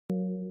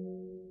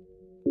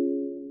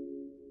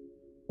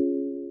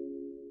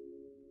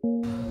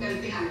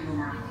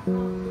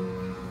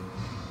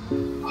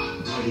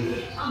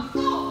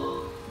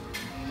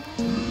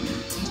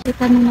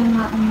Kita na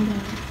nga ang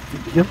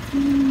Yup.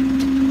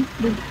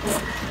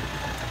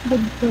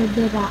 Dito,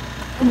 dira.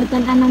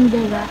 Matanan ng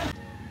dira.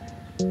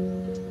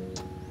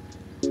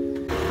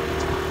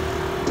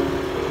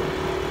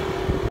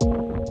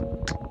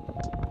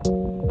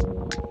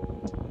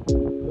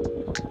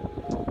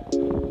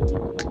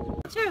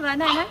 Sure ba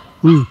na?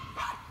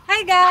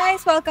 Hi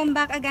guys! Welcome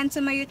back again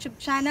to my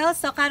YouTube channel.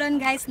 So karon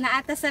guys,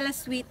 naata sa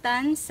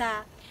LASWITAN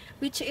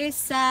which is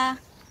sa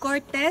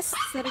Cottages,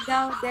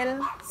 Surigao del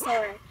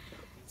Sur.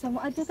 So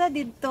moadto ta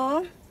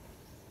dito.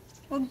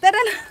 Ug tara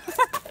na.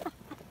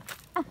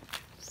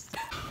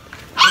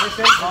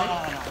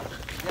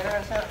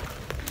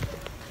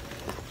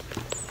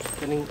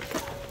 Kaning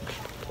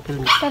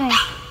Tara.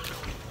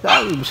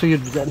 ay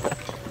busuyod bisan.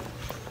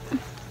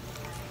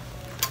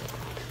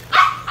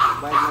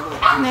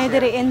 May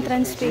diri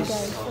entrance fee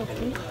guys.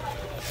 Okay.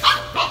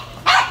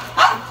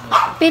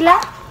 Pila?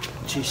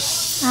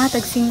 Jeez.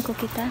 Tag 5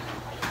 kita.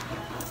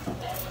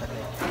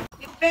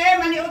 Ipe,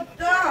 maniod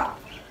to!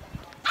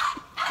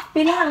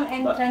 Pila ang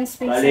entrance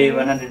fee? Bali,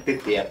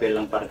 150, apel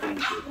lang parking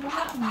fee.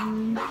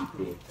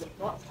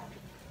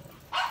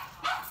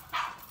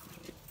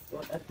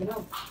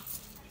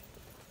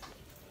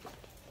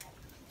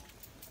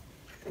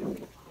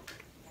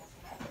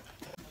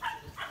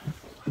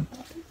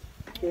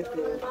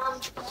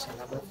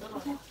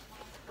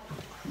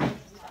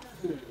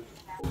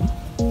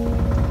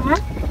 Ha?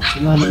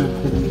 Wala na.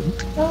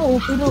 Oo,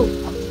 pero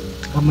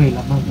Kamay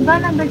lamang. ba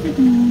na budget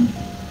mo?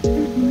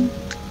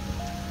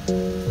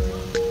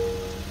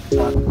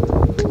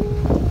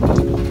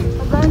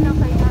 Pagana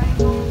kay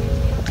Ayo.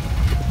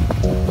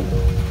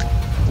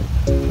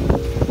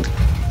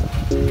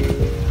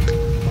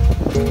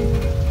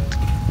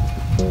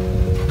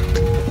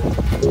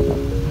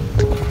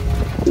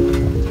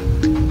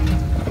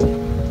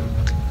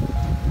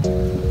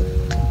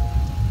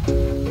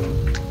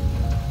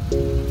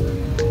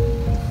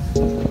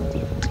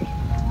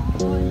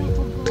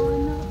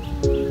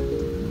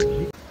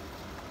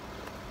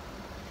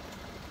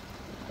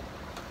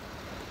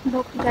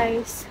 Look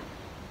guys.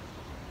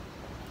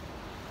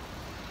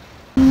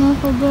 Ano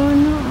ka ba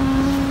na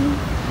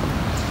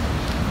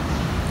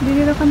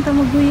Dili na kanta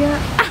maguya.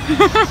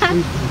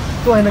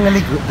 Ito ay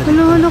nangaligo.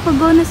 Hala ka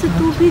ba na sa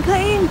tubig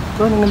hain?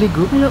 Ito ay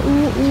nangaligo. Hala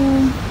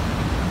oo.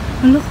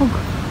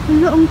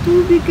 Hala ang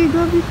tubig kay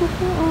gabi ko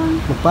koan.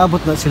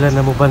 Magpaabot na sila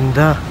na mo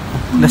banda.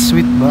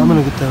 Laswit ba?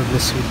 Ano naging tawag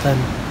laswitan?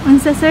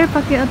 Unsa sir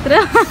pakiatra?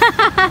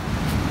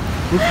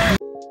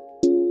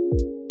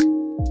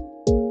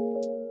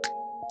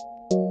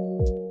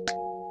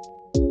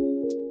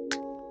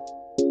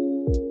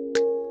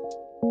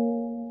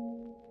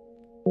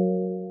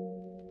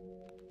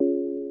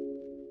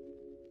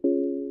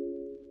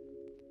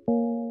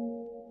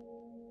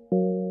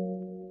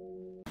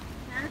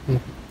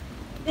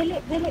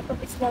 Dili ko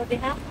pislaw di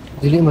ha.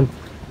 Dili man.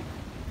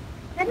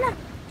 Hala.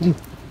 Dili.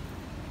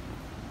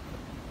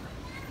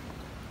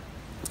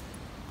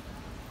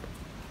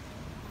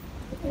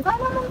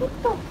 Gana man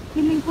dito.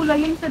 Hiling ko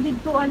lang sa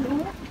dito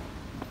ano.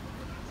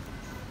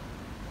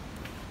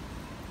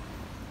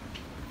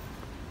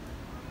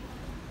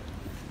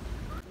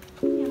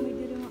 Ya may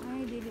diri mo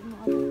ay dili mo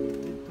abot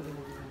diri.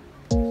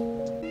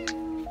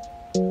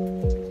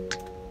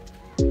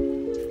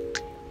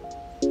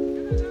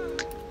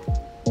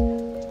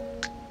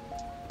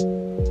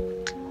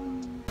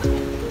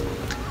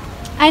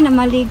 Ay,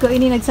 namaligo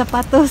ini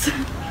nagsapatos.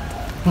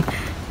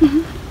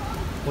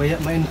 Waya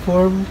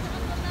ma-inform.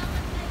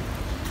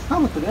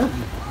 Tama to na.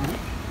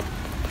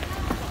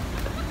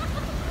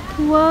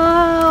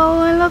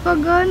 Wow, wala ka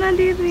gana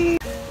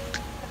diri.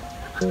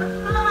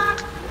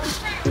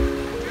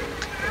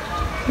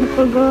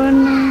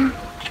 Napagana.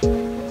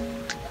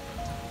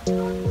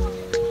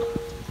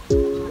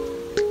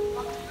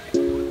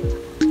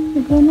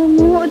 Napagana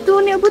mo. Ito,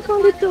 niabot mo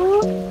dito.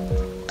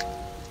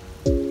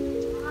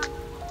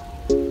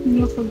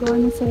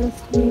 Napagana sa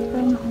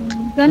LASWITAN.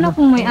 Gana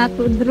kung may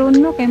ato drone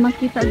no, kay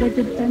makita agad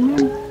yung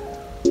tanan.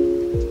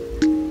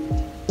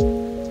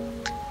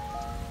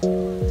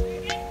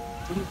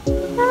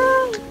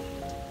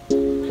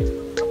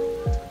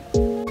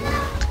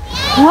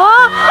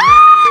 Wow!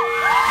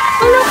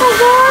 Ano ka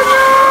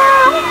gana?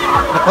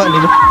 Nakuha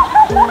nila.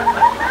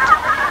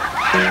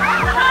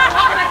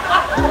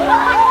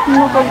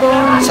 Ano ka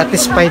gana?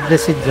 Satisfied na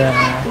siya.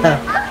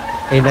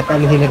 Ay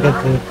nakanghinagad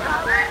ko.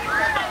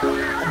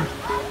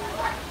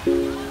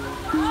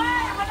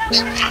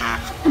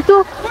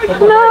 Ito!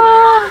 Wala!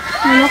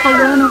 Ano ka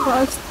gana ka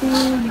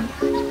astig?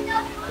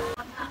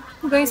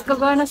 Guys,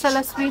 kagana sa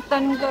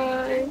LASWITAN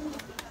guys.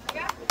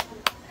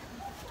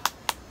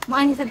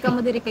 Maanisad ka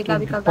mo diri kay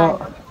gabi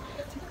kagana.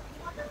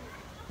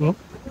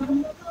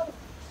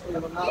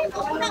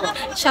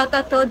 Shout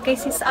out to kay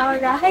Sis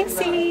Aura. Hi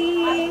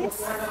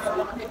sis!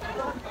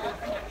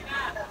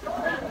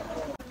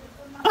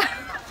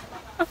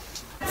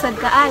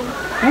 Sadkaan.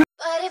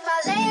 But if I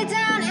lay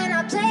down and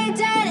I play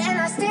dead and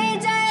I stay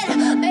dead,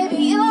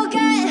 maybe you'll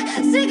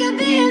get sick of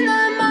being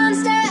the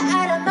monster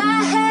out of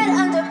my head,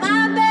 under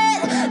my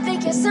bed.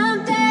 Think you're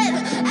something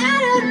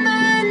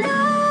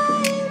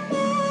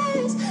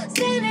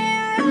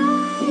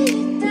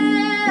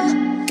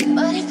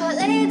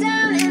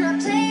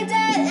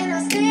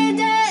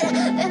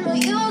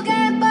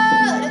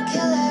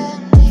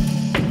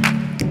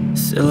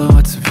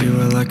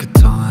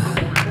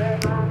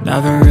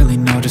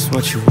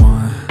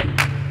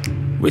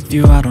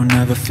with you I don't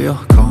ever feel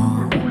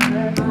calm.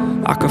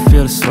 I can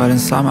feel the sweat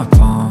inside my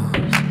palms.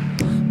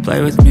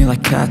 Play with me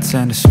like cats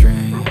and a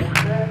string.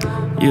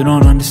 You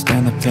don't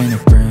understand the pain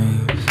it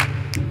brings.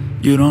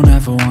 You don't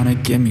ever wanna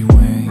give me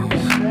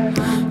wings.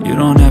 You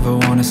don't ever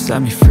wanna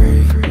set me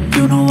free.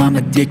 You know I'm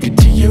addicted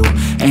to you,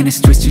 and it's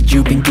twisted,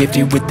 you've been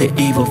gifted with the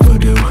evil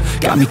voodoo.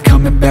 Got me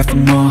coming back for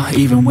more,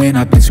 even when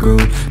I've been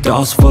screwed.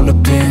 Dolls full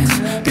of pins,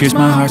 pierce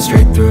my heart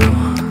straight through.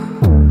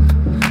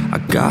 I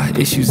got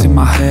issues in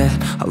my head,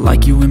 I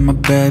like you in my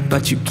bed,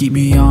 but you keep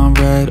me on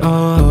red.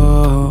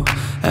 Oh,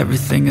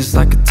 everything is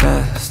like a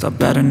test, I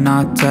better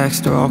not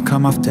text or I'll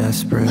come off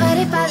desperate. But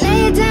if I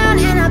lay down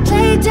and I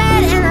play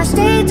dead and I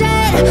stay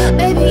dead,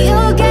 baby,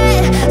 you'll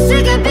get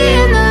sick of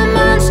being the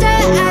monster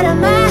out of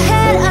my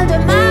head, under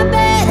my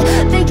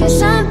bed, thinking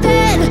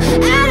something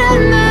out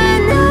of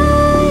my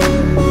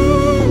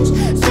nightmares,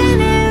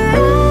 standing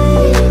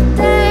right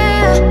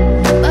there.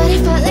 But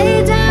if I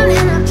lay down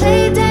and I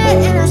play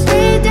dead and I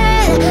stay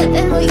dead,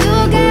 then will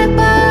you get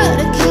bored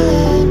of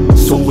killing?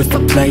 So if I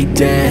play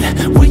dead,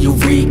 will you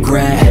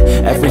regret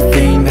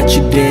everything that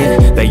you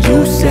did, that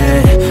you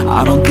said?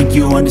 I don't think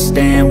you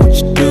understand what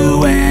you're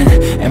doing,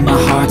 and my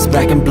heart's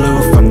black and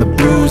blue from the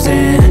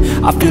bruising.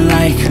 I feel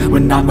like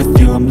when I'm with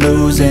you I'm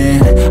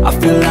losing. I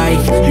feel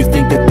like you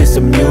think that this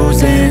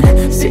amusing,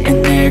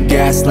 sitting there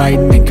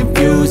gaslighting and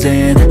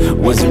confusing.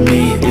 Was it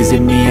me? Is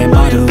it me? Am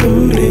I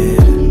deluded?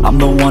 I'm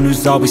the one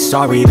who's always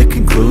sorry, the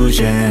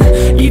conclusion,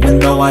 even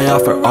though I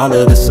offer all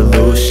of the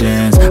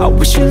solutions. I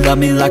wish you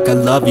loved me like I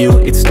love you,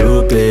 it's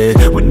stupid.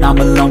 When I'm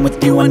alone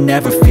with you I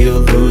never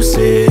feel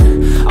lucid.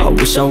 I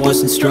wish I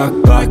wasn't struck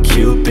by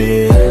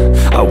Cupid.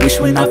 I wish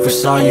when I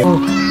first saw you.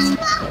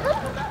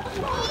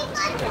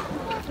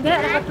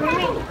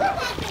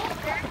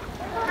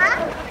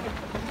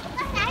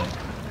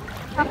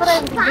 Ako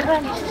rin,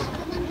 bibiran.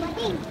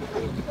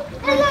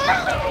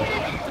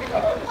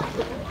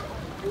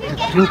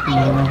 Drink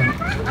mo.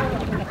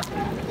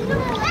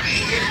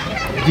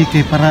 GK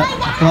para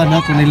atuan na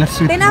ako nila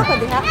sweet. Tina ako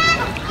diha.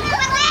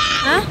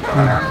 Ha?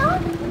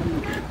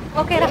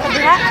 Okay ra ka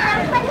diha?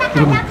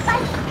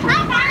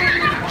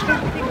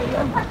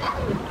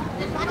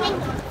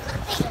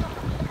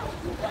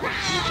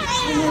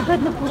 Oh my God,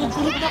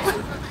 napurog-purig na ako.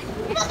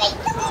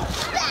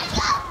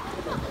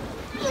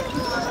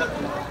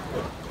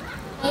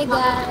 Hey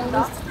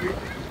guys!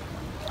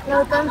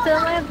 Welcome to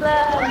my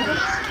vlog!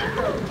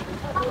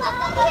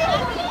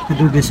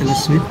 Kaduga sila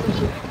sweet.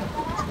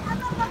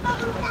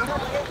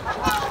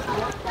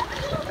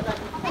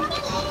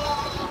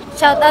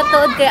 Shout out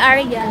to kay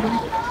Aryan.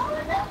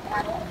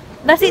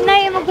 Basi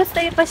na yung gusto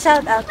yung pa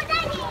shout out.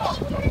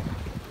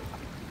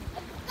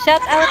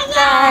 Shout out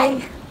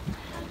kay...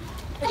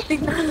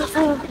 Tignan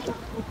ako.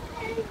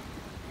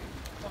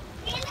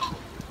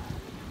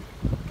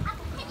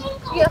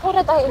 Hindi ako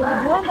na tayo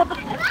ilagyan. Dapat...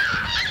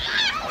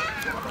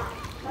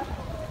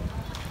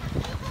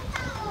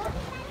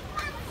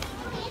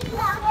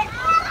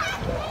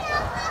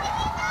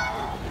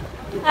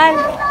 Al.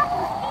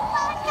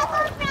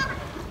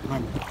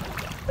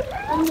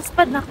 Ang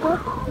naspad na ko.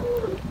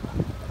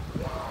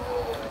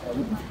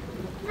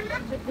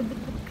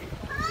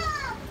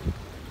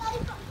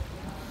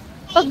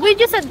 Pag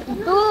video sa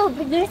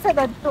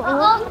dadto,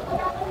 oh.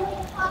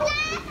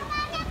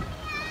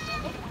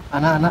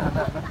 Ana.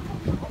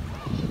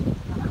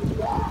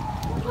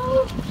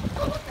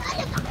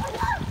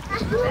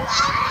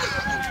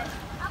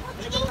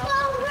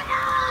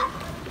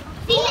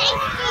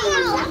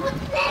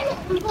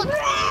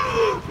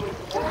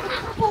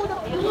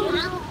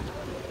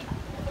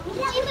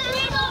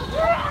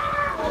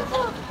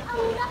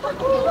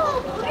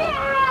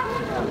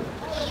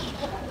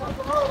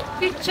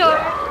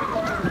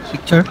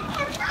 Picture?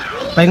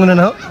 Pahingo na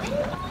na ho?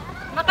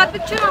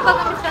 Naka-picture ang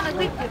bago siya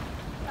nag-video.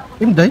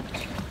 Hindi.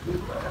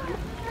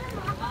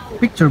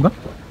 Picture ba?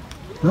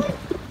 No?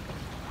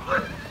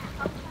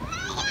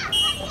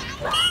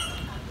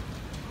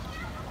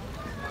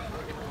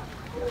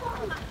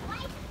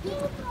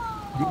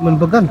 Di man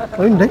bagan.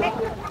 Oh, hindi.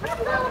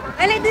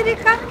 Alay, diri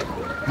ka.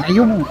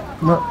 Ayun.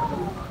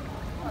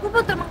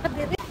 Bubog ka mga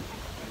diri.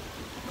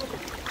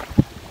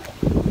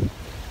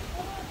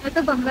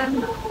 Ito banggang.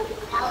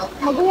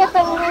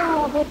 Maguyatan mo yung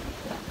mabot.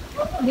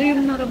 Hindi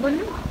yung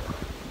narabon mo.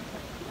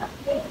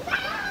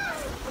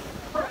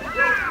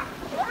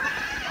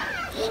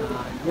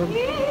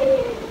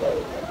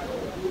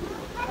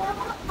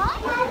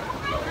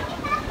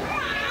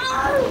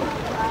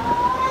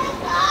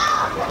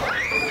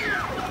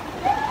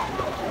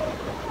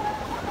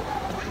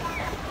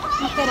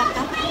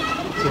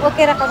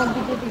 Okay ra ka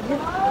mag-video.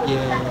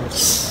 Yes.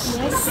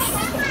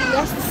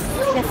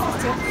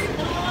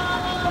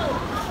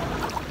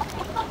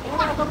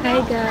 Hi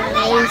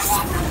guys.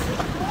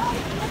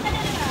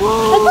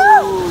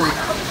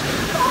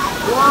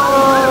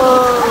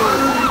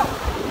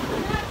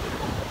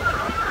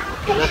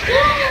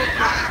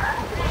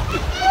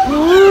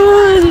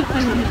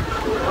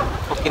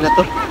 Okay na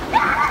to.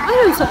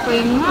 Ay, sa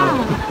pahinga.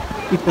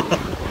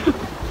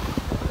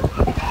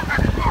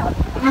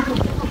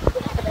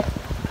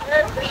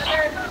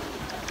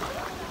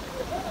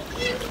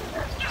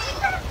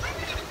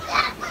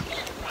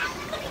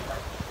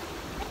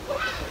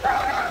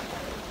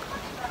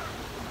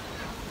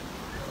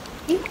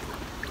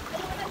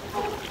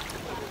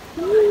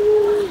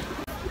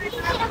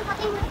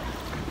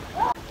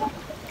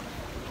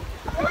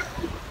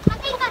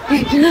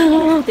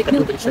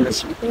 Katubig sa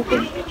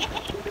LASWITAN.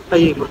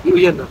 Ay,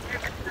 yan na.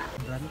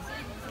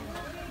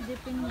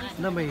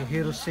 Na may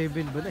Hero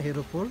 7 ba na?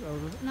 Hero 4?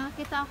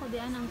 Nakakita ako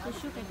diyan ang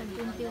tusyo kay tag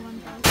 21,000.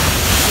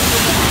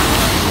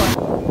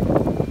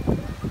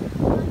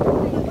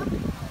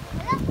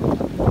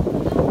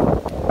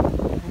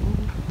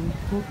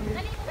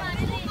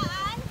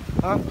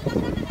 Ha?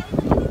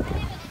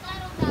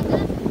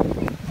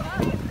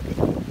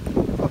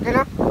 Okay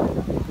na?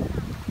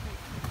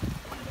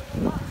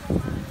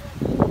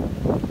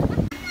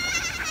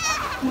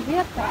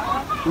 Mabiyak ka.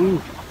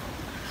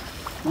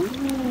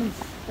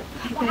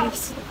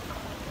 Guys.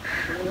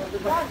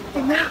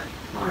 Tingnan.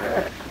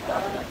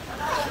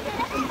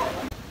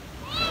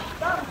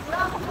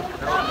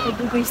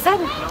 Naguguisan.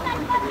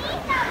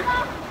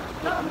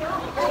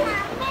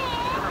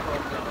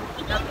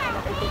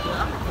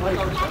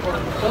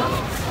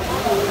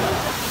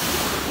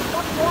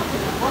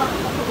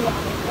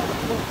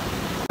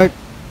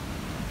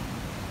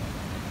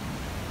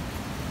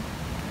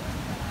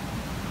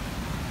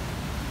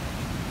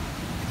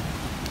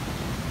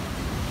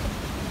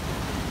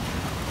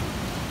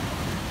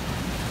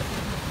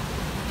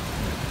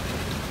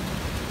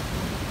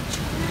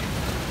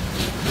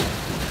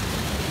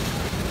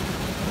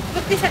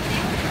 Bisa.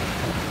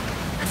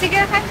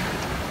 Sige kan.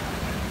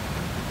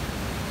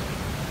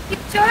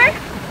 Picture?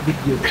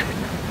 Video.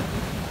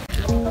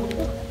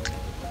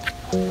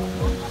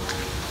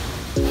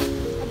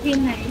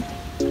 Hinay.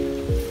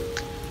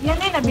 Yan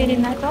ay nabili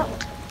na to.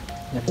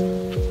 Yan.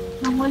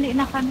 Namuli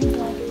na kami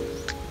doon.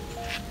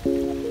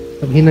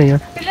 Pag hinay, ha?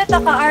 Pila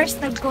ta ka hours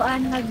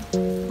nagkuan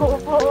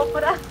nag-buo-buo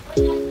para.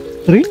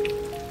 3?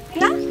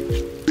 Pila?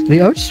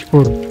 3 hours?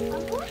 4?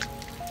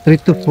 3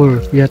 to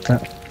 4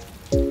 yata.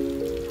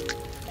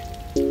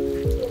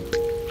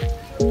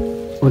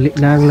 Uli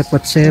na ang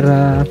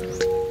lakwatsera.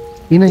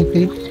 Hinay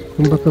kay.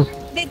 Kung ba to?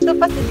 Dito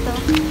pa dito.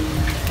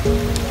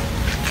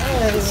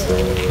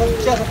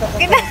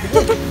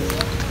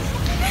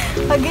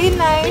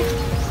 Pag-hinay.